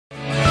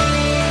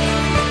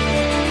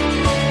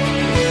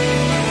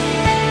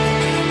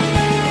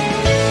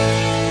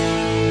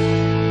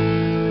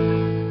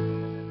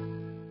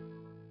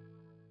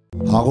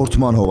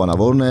Հաղորդման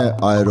հովանավորն է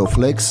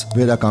Aeroflex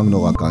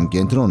վերականգնողական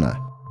կենտրոնը։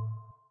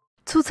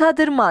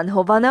 Ցուցադրման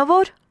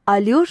հովանավոր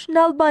Ալյուր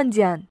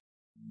Նալբանդյան։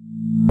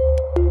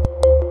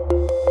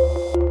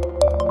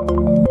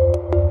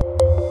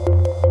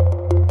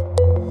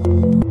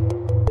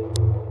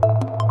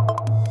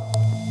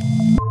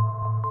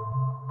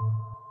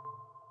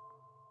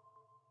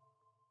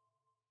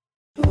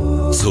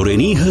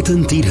 Զորենի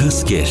հատնտիր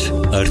հասկեր,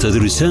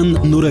 արտադրության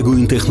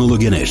նորագույն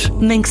տեխնոլոգիաներ։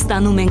 Մենք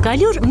ստանում ենք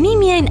ալյուր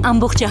միմիայն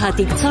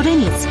ամբողջահատիկ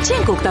ցորենից,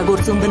 չենք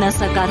օգտագործում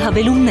վնասակար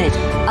հավելումներ։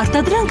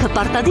 Արտադրանքը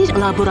պարտադիր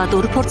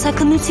լաբորատոր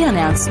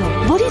փորձաքննության է անցնում,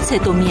 որից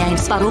հետո միայն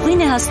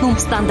սպառողին է հասնում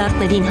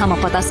ստանդարտներին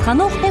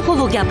համապատասխանող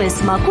էկոլոգիապես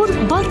մաքուր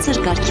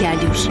բարձր կարգի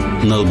ալյուր։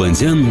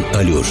 Նալբանդյան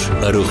ալյուր,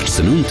 առողջ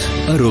ծնունդ,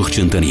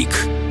 առողջ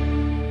ընտանիք։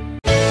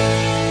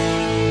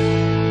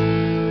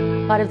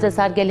 Բարև ձեզ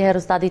հարգելի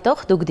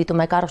հեռուստադիտող, դուք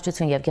դիտում եք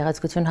Առողջություն եւ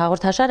Գեղեցկություն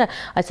հաղորդաշարը։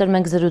 Այսօր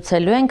մենք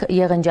զրուցելու ենք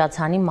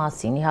եղինջացանի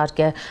մասին։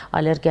 Իհարկե,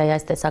 ալերգիայի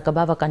այս տեսակը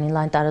բավականին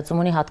լայն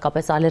տարածում ունի,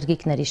 հատկապես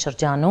ալերգիկների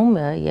շրջանում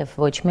եւ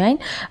ոչ միայն։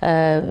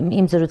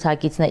 Իմ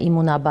զրուցակիցն է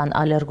իմունաբան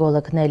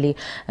ալերգոլոգ Նելլի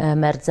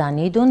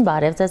Մերձանիդուն։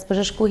 Բարև ձեզ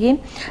բժշկուհի։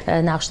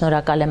 Նախ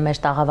շնորհակալ եմ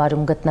մեր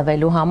տաղավարում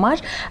գտնվելու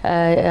համար։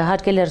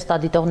 Հարգելի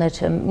հեռուստադիտողներ,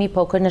 մի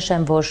փոքր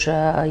նշեմ, որ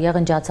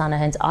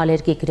եղինջացանը հենց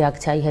ալերգիկ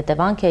ռեակցիայի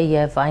հետևանք է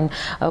եւ այն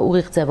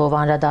ուղիղ ձևով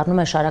անդրադառնում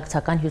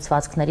շարակցական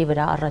հյուսվածքների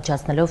վրա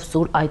առաջացնելով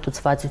սուր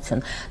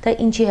այտուցվածություն։ Թե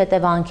ինչի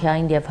հետևանք է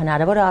այն եւ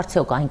հնարավոր է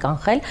արդյոք այն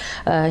կանխել,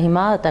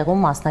 հիմա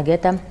տեղում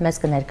մասնագետը մեզ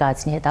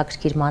կներկայացնի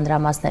հետաքրքիր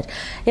մանրամասներ։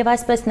 Եվ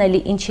այսպես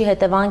Նելլի, ինչի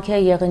հետևանք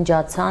է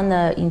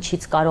եղինջացանը,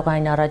 ինչից կարող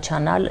այն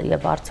առաջանալ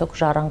եւ արդյոք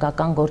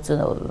ժառանգական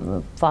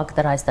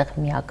ֆակտոր այստեղ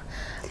միակ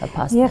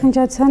փաստ։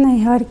 Եղինջացանը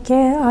իհարկե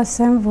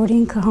ասեմ, որ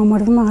ինքը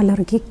համարվում է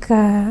ալերգիկ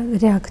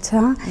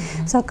ռեակցիա,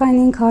 սակայն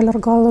ինքը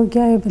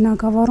ալերգոլոգիայի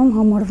բնագավառում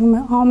համարվում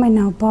է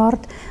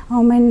ամենաբարդ,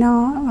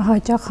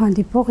 ամենահաճախ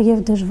հանդիպող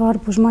եւ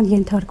դժվար բուժման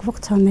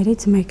ենթարկվող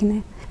ցաններից մեկն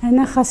է։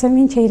 Նախ ասեմ,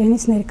 ինչ է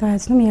իրենից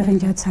ներկայացնում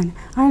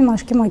եղինջացանը։ Այն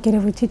մաշկի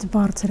մակերևույթից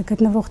բարձր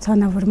գտնվող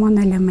ցանավորման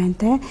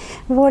էլեմենտ է,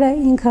 որը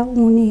ինքը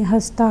ունի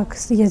հստակ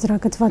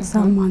եզրակացված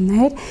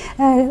սահմաններ,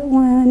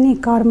 ունի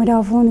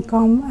կարմրավուն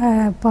կամ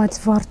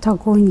բաց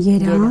վարդագույն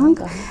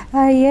երանգ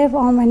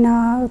եւ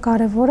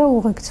ամենակարևորը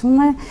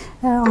ուղեկցում է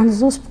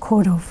անզուսպ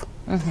քորով։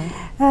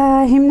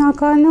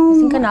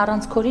 Հիմնականում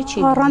առանց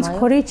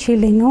քորի չի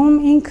լինում,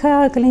 ինքը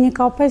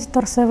կլինիկապես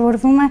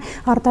դրսևորվում է,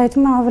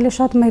 արտահայտվում է ավելի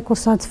շատ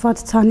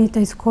մեկուսացված ցանի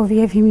տեսքով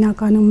եւ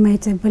հիմնականում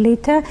մեծ է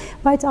բլիթը,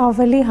 բայց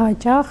ավելի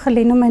հաճախ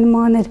լինում են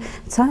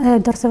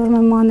դրսևորվում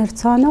են մանր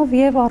ցանով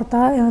եւ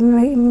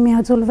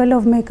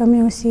միաձուլվելով մեկը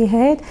մյուսի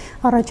հետ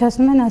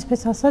առաջացնում են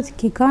այսպես ասած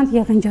գիգանտ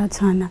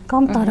եղինջացանը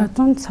կամ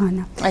տարածուն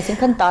ցանը։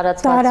 Այսինքն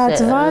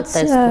տարածված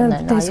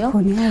տեսք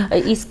ունի,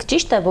 այո։ Իսկ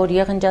ճիշտ է, որ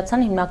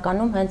եղինջացանը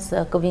հիմնականում հենց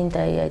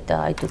կվինտեի այդ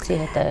այտուցի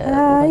հետ է։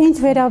 Ինչ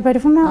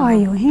վերաբերվում է,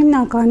 այո,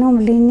 հիմնականում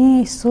լինի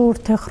սուր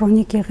թե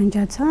քրոնիկ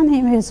եղինջացան,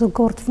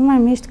 զուգորդվում է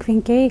միշտ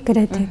քվինկեի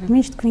գրեթե,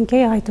 միշտ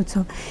քվինկեի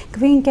այտուցով։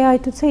 Քվինկեի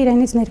այտուցը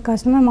իրենից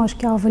ներկայացնում է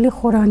մաշկի ավելի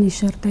խորանի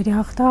շերտերի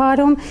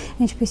ախտահարում,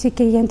 ինչպիսիք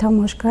է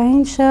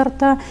ենթամաշկային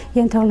շերտը,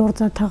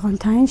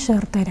 ենթալորձաթաղանթային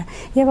շերտերը։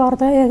 Եվ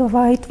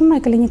այտվում է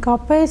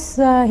կլինիկապես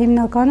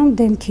հիմնականում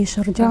դեմքի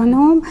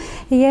շրջանում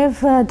եւ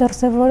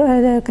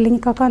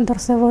կլինիկական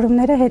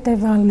դրսևորումները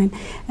հետեւյալն են։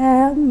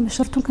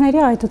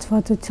 Շրթունքների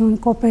այտուցվածություն,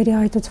 կոպերի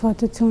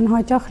այտուցվածություն,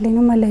 հաճախ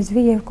լինում է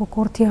լեզվի եւ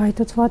կոկորդի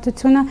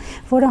այտուցվածությունը,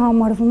 որը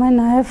համարվում է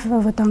նաեւ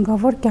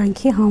վտանգավոր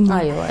կյանքի համար։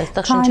 Այո,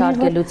 այստեղ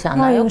շնչարգելության,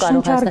 այո,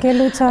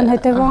 շնչարգելության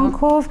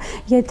հետևանքով,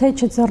 եթե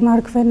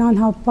չձեռնարկվեն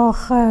անհապաղ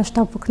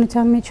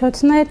շտապօգնության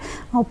միջոցներ,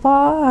 ապա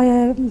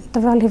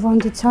տվյալ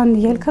հիվանդության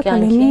ելքը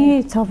կլինի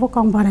ցավոք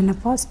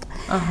անբարենպաստ։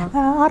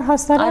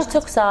 Առհասարակ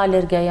արդյոք սա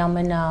ալերգիայի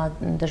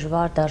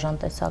ամենադժվար դաժան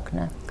տեսակն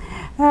է։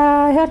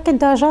 Իհարկե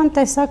դաժան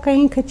տեսակը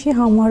ինքը չի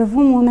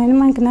համարվում,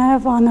 ունենում ենք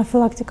նաև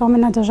անաֆիլակտիկ,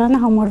 ամենադաժանը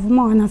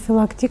համարվում է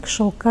անաֆիլակտիկ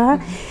շոկը,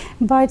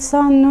 բայց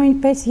սա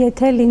նույնպես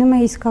եթե լինում է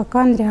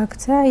իսկական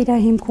ռեակցիա, իր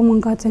հիմքում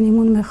ընկած են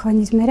իմուն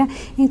մեխանիզմները,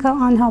 ինքը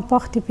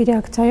անհապաղ տիպի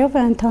ռեակցիայով է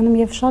ընթանում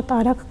եւ շատ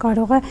արագ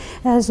կարող է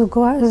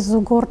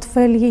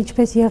զուգորդվել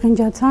ինչպես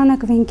եղինջացանը,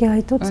 քվինկի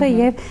այտուցը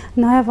եւ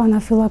նաև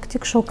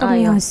անաֆիլակտիկ շոկը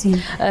միասին։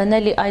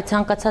 Նելլի, այդ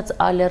ցանկացած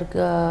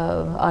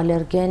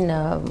ալերգեն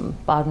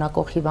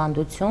պարունակող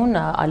հիվանդություն,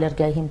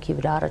 ալերգիայի հիմքի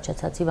վրա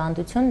առաջացած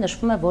հիվանդություն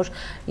նշվում է, որ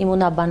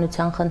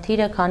իմունաբանության խնդիր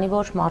է, քանի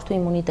որ մարդու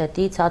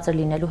իմունիտետի ցածր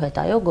լինելու հետ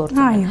այո գործում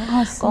է։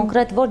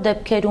 Կոնկրետ որ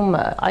դեպքերում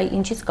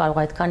ինչից կարող է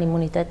այդքան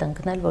իմունիտետ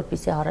ընկնել,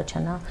 որպեսզի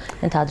առաջանա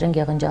ընդհանրեն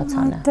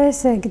եղինջացանը։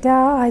 Տեսեք, դա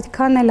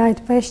այդքան էլ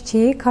այդպես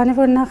չի, քանի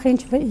որ նախ ինչ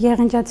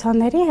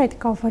եղինջացաների հետ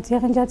կապված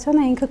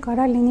եղինջացանը ինքը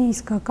կարա լինի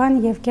իսկական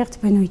եւ կեղծ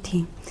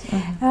բնույթի։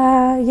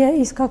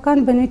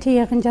 Իսկական բնույթի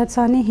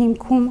եղինջացանի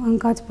հիմքում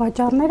ընկած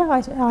պատճառները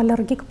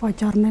ալերգիկ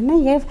պատճառներն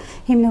են եւ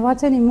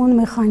հիմնված են իմուն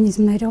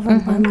մեխանիզմներով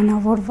են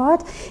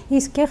պայմանավորված,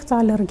 իսկ կեղծ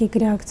ալերգիկ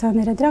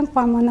ռեակցիաները դրանք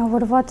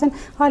պայմանավորված են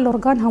այլ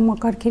օրգան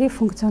համակարգերի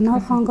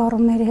ֆունկցիոնալ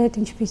խանգարումների հետ,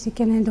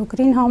 ինչպիսիք են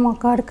էնդոկրին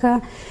համակարգը,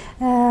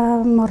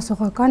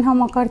 մարսողական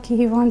համակարգի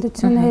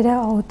հիվանդությունները,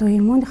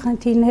 աուտոիմուն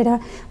խնդիրները,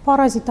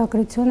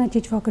 պարազիտակրությունը,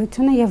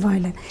 ճիճվագրությունը եւ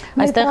այլն։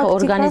 Այստեղ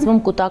օրգանիզմում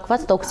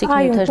կուտակված տոքսիկ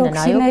նյութերն են,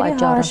 այո,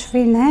 պատճառը։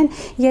 Հաշվին են,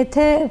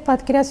 եթե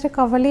պատկերացրեք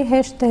ավելի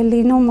հեշտ է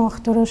լինում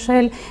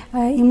ախտորոշել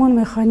իմուն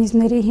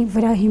մեխանիզմների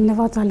վրա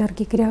հիմնված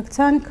ալերգիկ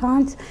ռեակցիան,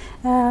 քան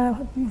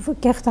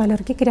կեղծ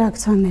ալերգիկ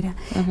ռեակցիաները։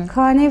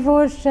 Քանի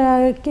որ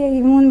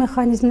իմուն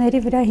մեխանիզմների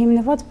վրա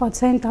հիմնված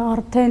պացիենտը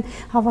արդեն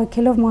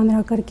հավաքելով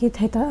մանրակրկիտ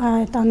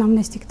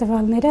անամնեստիկ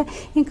տվյալները,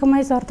 ինքը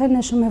մեզ արդեն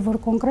նշում է, որ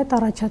կոնկրետ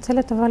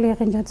առաջացել է տվյալ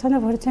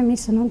եղինջացանը, որից է մի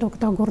սնունդ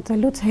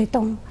օգտագործելուց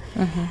հետո։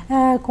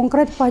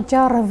 Կոնկրետ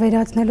պատճառը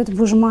վերացնելուց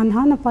բուժման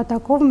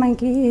նպատակով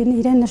մենք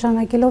իրեն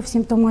նշանակելով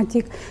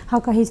սիմպտոմատիկ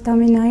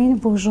հակահիստամինային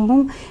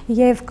բուժում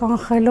եւ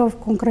կանխելով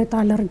կոնկրետ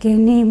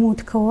ալերգենի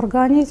մուտքը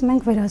օրգանիզմ,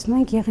 մենք վերացնում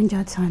ենք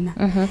եղինջացանը։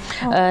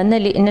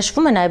 Նելլի,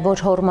 նշվում է նաեւ,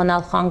 որ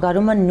հորմոնալ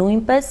խանգարումը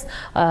նույնպես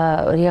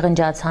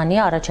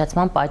եղինջացանի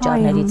առաջացման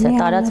պատճառներից է,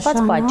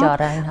 տարածված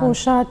պատճառ է այն։ Ու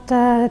շատ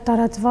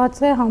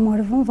տարածված է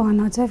համարվում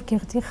վանաձև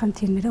գեղձի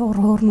խնդիրները,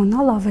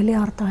 հորմոնալ ավելի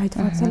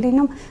արտահայտված է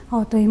լինում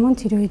աուտոիմուն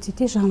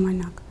թիրոիդիտի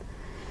ժամանակ։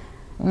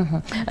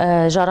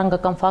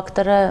 Ժառանգական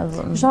ֆակտորը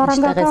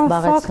Ժառանգական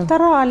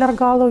ֆակտորը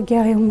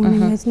ալերգոլոգիայում ունի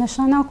մեծ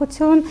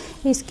նշանակություն,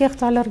 իսկ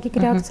կեղծ ալերգիկ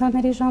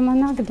ռեակցիաների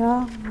ժամանակ դա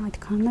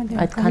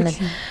այդքան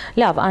է։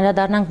 Լավ,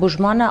 անդրադառնանք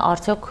բուժմանը,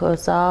 արդյոք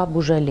սա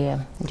բուժելի է։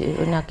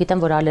 Օրինակ, գիտեմ,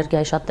 որ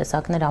ալերգիայի շատ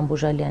տեսակներ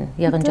անբուժելի են։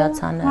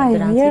 Եղինջացանը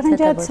դրանցից է։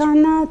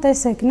 Եղինջացանը,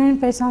 տեսեք,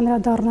 նույնպես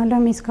անդրադառնալու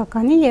եմ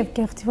իսկականի եւ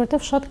կեղծի,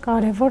 որտեղ շատ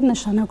կարեւոր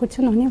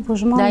նշանակություն ունի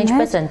բուժմանը։ Դա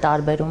ինչպես են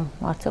տարբերում,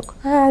 արդյոք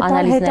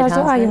անալիզներ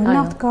հանձնել։ Այո,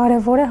 նախ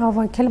կարեւոր է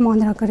հավաքել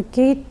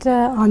մանրակրկիտ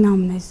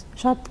անամնեզ,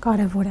 շատ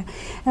կարևոր է։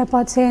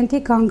 Պացիենտի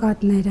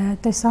գանգատները,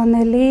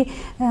 տեսանելի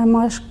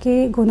մաշկի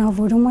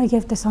գունավորումը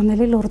եւ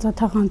տեսանելի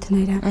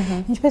լորձաթաղանթները,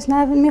 ինչպես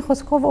նաեւ մի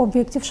խոսքով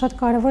օբյեկտիվ շատ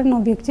կարևոր են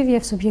օբյեկտիվ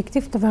եւ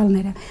սուբյեկտիվ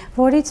տվյալները,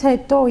 որից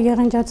հետո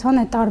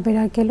եղինջացանը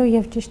տարբերակելու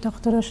եւ ճիշտ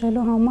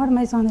ախտորոշելու համար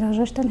մեզ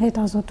անհրաժեշտ են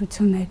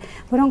հետազոտություններ,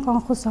 որոնք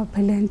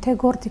անխուսափելի են, թե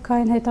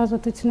գործիքային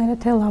հետազոտությունները,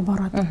 թե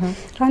լաբորատոր։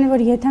 Քանի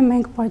որ եթե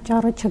մենք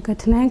պատճառը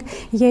չգտնենք,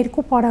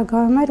 երկու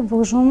պարագայում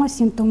բուժումը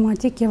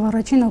սիմպտոմատիկ եւ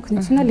առաջին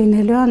օգնությունը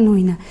լինելու է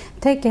նույնը,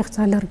 թե կեղծ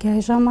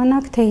ալերգիայի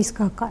ժամանակ, թե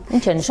իսկական։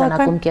 Ինչ է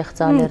նշանակում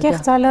կեղծ ալերգիա։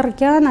 Կեղծ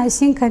ալերգիան,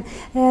 այսինքն,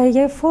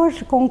 երբ որ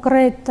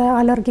կոնկրետ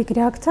ալերգիկ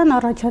ռեակցիան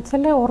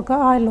առաջացել է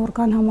այլ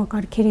օրգան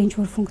համակարգերի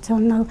ինչ-որ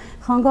ֆունկցիոնալ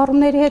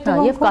խանգարումների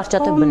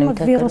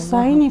հետևանքով,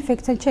 վիրուսային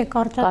ինֆեկցիա չէ,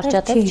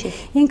 կարճատև չի։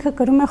 Ինքը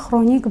կրում է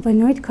քրոնիկ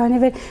բնույթ, քանի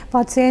որ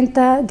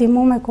պացիենտը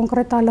դիմում է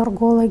կոնկրետ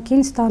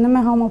ալերգոլոգին, ստանում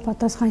է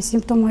համապատասխան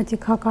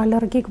սիմպտոմատիկ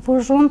հակալերգիկ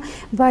բուժում,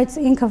 բայց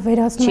ինքը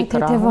վերացնում է,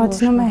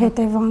 թեթևացնում է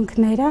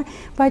հետևանքները,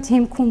 բայց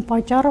հիմքում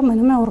պատճառը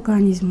մնում է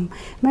օրգանիզմում։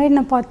 Մեր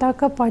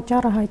նպատակը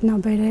պատճառը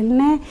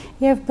հայտնաբերելն է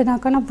եւ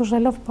բնականաբար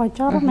բուժելով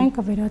պատճառը մենք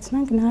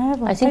կվերացնենք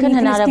նաեւ այսինքն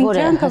հնարավոր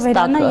է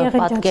հստակ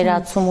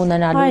պատկերացում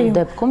ունենալու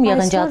դեպքում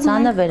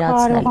եղինջացանը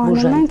վերացնել,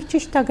 բուժել։ Մենք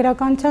ճիշտ է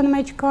գրականության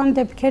մեջ կան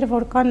դեպքեր,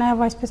 որ կա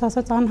նաեւ այսպես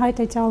ասած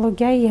անհայտ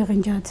էտիոլոգիայի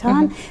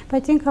եղինջացան,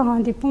 բայց ինքը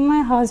հանդիպում է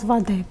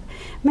հազվադեպ։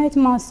 Մեծ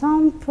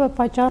մասամբ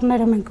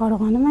պատճառները մենք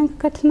կարողանում ենք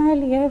գտնել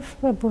եւ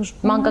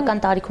բուժում։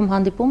 Մանկական տարիքում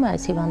հանդիպում է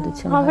այս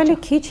հիվանդությունը։ Ավելի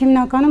քիչ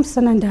հիմնականում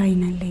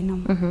սննդային են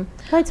լինում։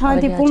 Բայց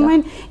հանդիպում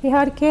են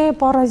իհարկե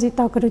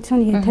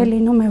պարազիտակրություն, եթե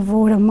լինում է,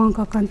 որը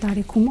մանկական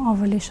տարիքում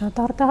ավելի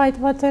շատ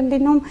արտահայտված են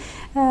լինում,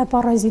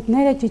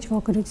 պարազիտները,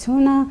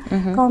 ճիճվագրությունը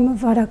կամ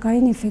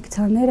վարակային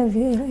ինֆեկցիաները։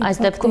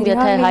 Այս դեպքում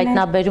եթե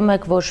հայտնաբերում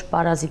եք, որ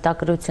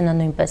պարազիտակրությունը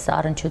նույնպես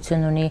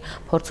առնչություն ունի,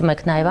 փորձում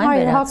եք նաեւ այն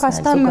վերացնել։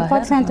 Հակաստանում է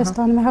պացիենտը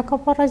ստանում է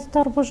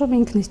հակապարազիտար բուժում,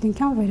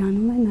 ինքնիստինքյան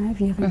վերանում է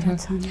նաեւ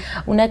եղինջացանը։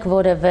 Ունեք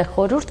որևէ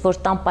խորհուրդ, որ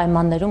տան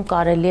պայմաններում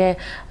կարելի է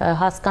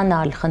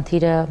հասկանալ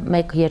խնդիրը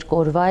 1-2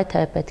 օրվա է,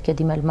 թե պետք է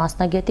դիմել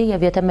մասնագետի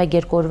եւ եթե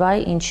 1-2 օրվա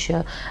է, ինչ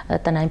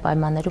տնային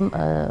պայմաններում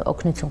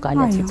օգնություն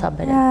կարելի է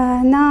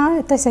ցուցաբերել։ Նա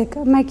տեսեք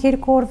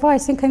 1-2 օրվա,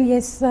 այսինքն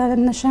ես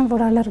նշեմ,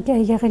 որ ալերգիա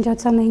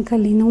եղինջացանը ինքը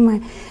լինում է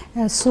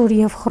սուր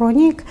եւ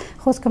քրոնիկ,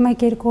 խոսքը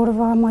 1-2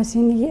 օրվա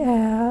մասին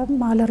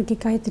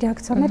ալերգիկ այդ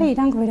ռեակցիաները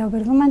իրանք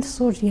վերաբերվում են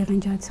սուր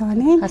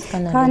եղինջացանին,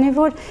 քանի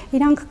որ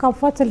իրանք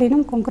կապված են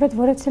լինում կոնկրետ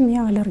որևէ մի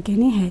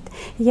ալերգենի հետ։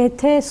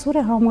 Եթե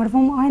սուրը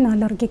համարվում այն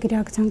ալերգիկ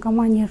ռեակցիան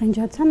կամ այն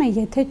եղինջացանը,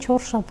 եթե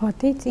 4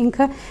 շաբաթից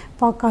ինքը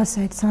պակաս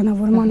է,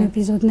 ցանավորման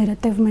էպիզոդները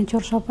տևում են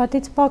 4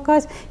 շաբաթից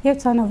պակաս եւ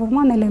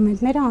ցանավորման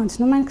էլեմենտները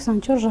անցնում են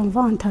 24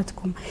 ժամվա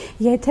ընթացքում։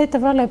 Եթե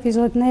տվյալ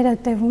էպիզոդները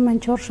տևում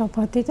են 4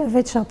 շաբաթից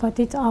 6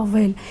 շաբաթից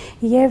ավել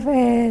եւ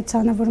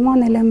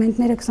ցանավորման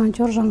էլեմենտները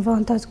 24 ժամվա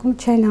ընթացքում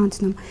չեն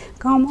անցնում,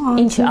 կամ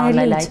ինչ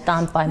անել այդ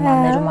տան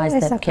պայմաններում այս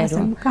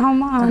դեպքերում,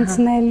 կամ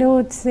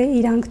անցնելուց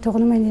իրանք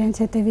թողնում են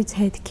իրենց հետևից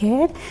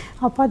հետքեր,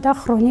 ապա դա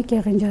քրոնիկ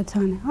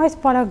եղինջացան է։ Այս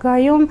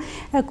պարագայում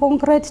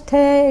կոնկրետ թե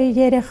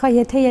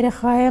եթե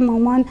երեխա է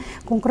մաման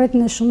կոնկրետ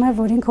նշում է,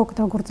 որ ինքը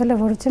օգտագործել է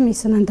որոցը մի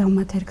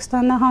սննդամթերք,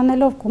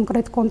 ստանահանելով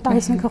կոնկրետ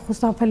այսինքն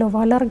խուսափելով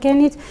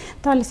ալերգենից,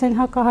 տալիս են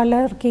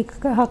հակահալերգիկ,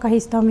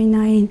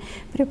 հակահիստամինային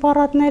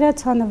պրեպարատները,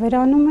 ցանը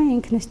վերանում է,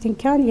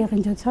 ինքնըստինքյան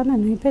եղինջացանը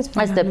նույնպես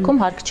Այս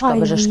դեպքում հարկ չկա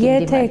բժշկի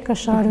դիմել։ Եթե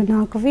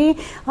կշարունակվի,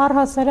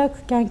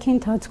 առհասարակ կյանքի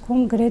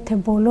ընթացքում գրեթե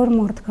բոլոր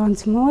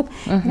մարդկանց մոտ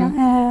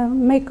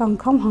մեկ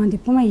անգամ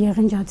հանդիպում է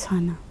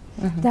եղինջացանը։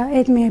 Դա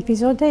այդ մի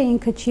էպիզոդ է,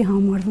 ինքը չի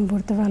համարվում,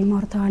 որ տվյալ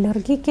մարդը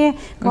ալերգիկ է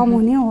կամ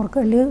ունի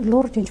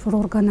լուրջ ինչ-որ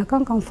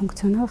օրգանական կամ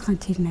ֆունկցիոնալ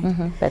խնդիրներ։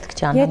 Պետք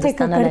չի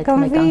անհանգստանալ այդ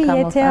մեկ անգամով։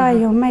 Եթե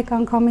այո, մեկ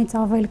անգամից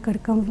ավել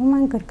կրկնվում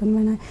են,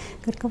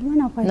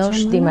 ապա նոր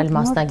դիմել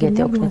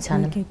մասնագետի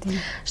օգնությանը։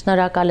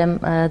 Շնորհակալ եմ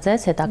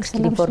ձեզ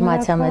հետաքրքիր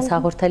ինֆորմացիա մեզ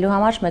հաղորդելու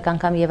համար։ Մեկ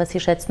անգամ եւս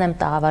հիշեցնեմ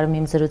տաղավարում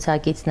իմ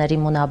զրուցակիցների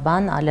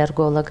մունաբան,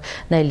 ալերգոլոգ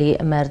Նելլի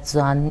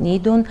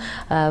Մերձանիդուն,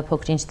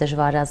 փոքրինչ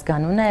դժվար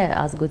ազգանուն է,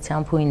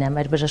 ազգությամբ հույն է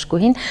մեր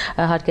բժշկուհին,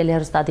 հարգելի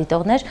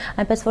հեռուստադիտողներ,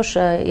 այնպես որ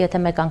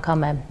եթե մեկ անգամ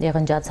է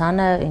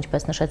եղինջացանը,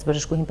 ինչպես նշեց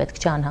բժշկուհին, պետք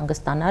չի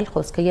անհանգստանալ,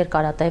 խոսքը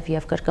երկարատև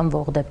եւ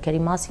կրկնվող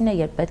դեպքերի մասին է,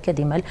 երբ պետք է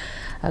դիմել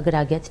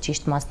գրագետ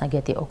ճիշտ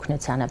մասնագետի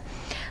օգնությանը։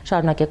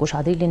 Շարունակեք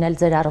ուշադիր լինել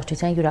ձեր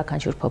առողջության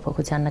յուրաքանչյուր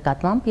փոփոխության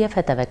նկատմամբ եւ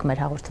հետևեք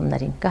մեր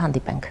հաղորդումներին։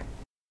 Կհանդիպենք։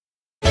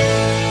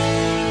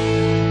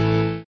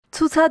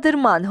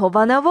 Ցուցադրման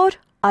հովանավոր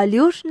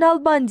Ալյուր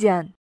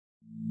Նալբանդյան։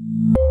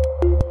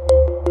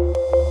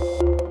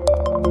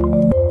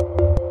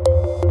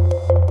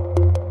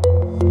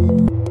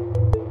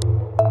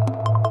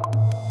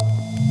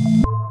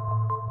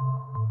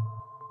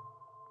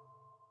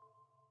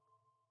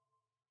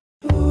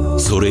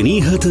 Զորենի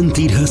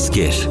հատնտիր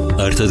հասկեր,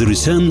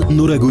 արտադրության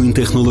նորագույն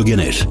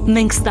տեխնոլոգիաներ։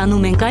 Մենք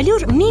ստանում ենք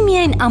ալյուր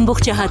միմիայն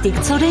ամբողջահատիկ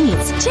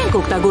ցորենից, չենք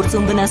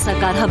օգտագործում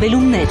վնասակար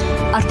հավելումներ։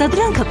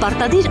 Արտադրանքը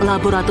պարտադիր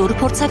լաբորատոր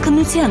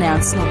փորձաքննության է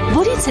անցնում,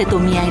 որից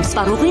հետո միայն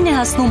սպառողին է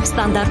հասնում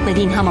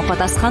ստանդարտներին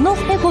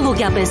համապատասխանող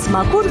էկոլոգիապես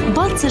մաքուր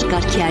բարձր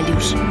կարգի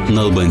ալյուր։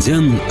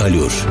 Նալբանդյան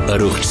ալյուր,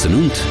 առողջ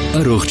սնունդ,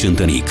 առողջ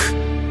ընտանիք։